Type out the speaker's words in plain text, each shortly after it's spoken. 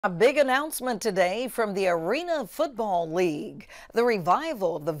A big announcement today from the Arena Football League. The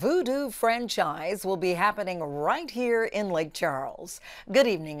revival of the Voodoo franchise will be happening right here in Lake Charles. Good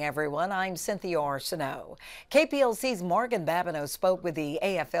evening, everyone. I'm Cynthia Arsenault. KPLC's Morgan Babineau spoke with the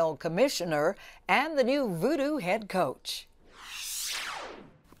AFL commissioner and the new Voodoo head coach.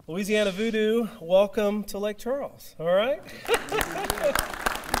 Louisiana Voodoo, welcome to Lake Charles, all right?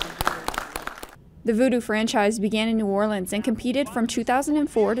 The Voodoo franchise began in New Orleans and competed from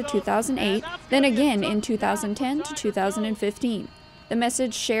 2004 to 2008, then again in 2010 to 2015. The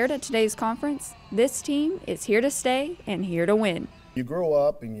message shared at today's conference: this team is here to stay and here to win. You grow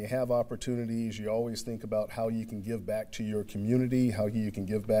up and you have opportunities, you always think about how you can give back to your community, how you can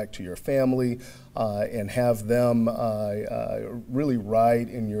give back to your family, and have them really ride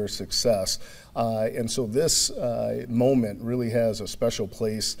in your success. And so this moment really has a special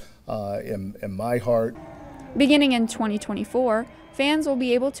place in my heart. Beginning in 2024, fans will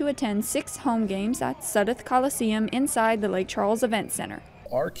be able to attend 6 home games at Sudeth Coliseum inside the Lake Charles Event Center.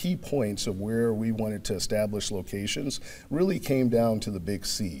 Our key points of where we wanted to establish locations really came down to the big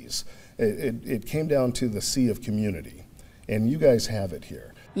C's. It came down to the C of community, and you guys have it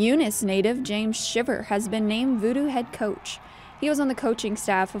here. Eunice native James Shiver has been named Voodoo head coach. He was on the coaching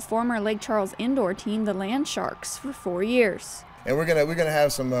staff of former Lake Charles indoor team, the Land Sharks, for 4 years. And we're gonna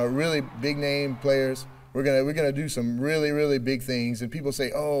have some really big name players. We're gonna do some really big things. And people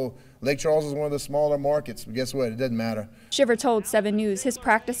say, "Oh, Lake Charles is one of the smaller markets." But guess what? It doesn't matter. Shiver told 7 News his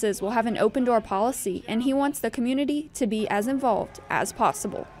practices will have an open door policy, and he wants the community to be as involved as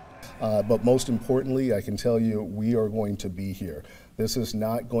possible. But most importantly, I can tell you, we are going to be here. This is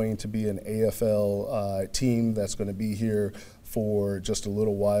not going to be an AFL team that's going to be here for just a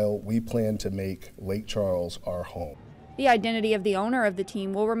little while. We plan to make Lake Charles our home. The identity of the owner of the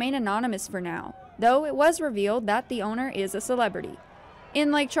team will remain anonymous for now, though it was revealed that the owner is a celebrity.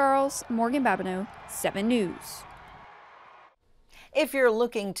 In Lake Charles, Morgan Babineau, 7 News. If you're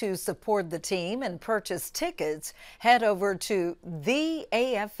looking to support the team and purchase tickets, head over to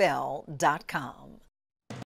theafl.com.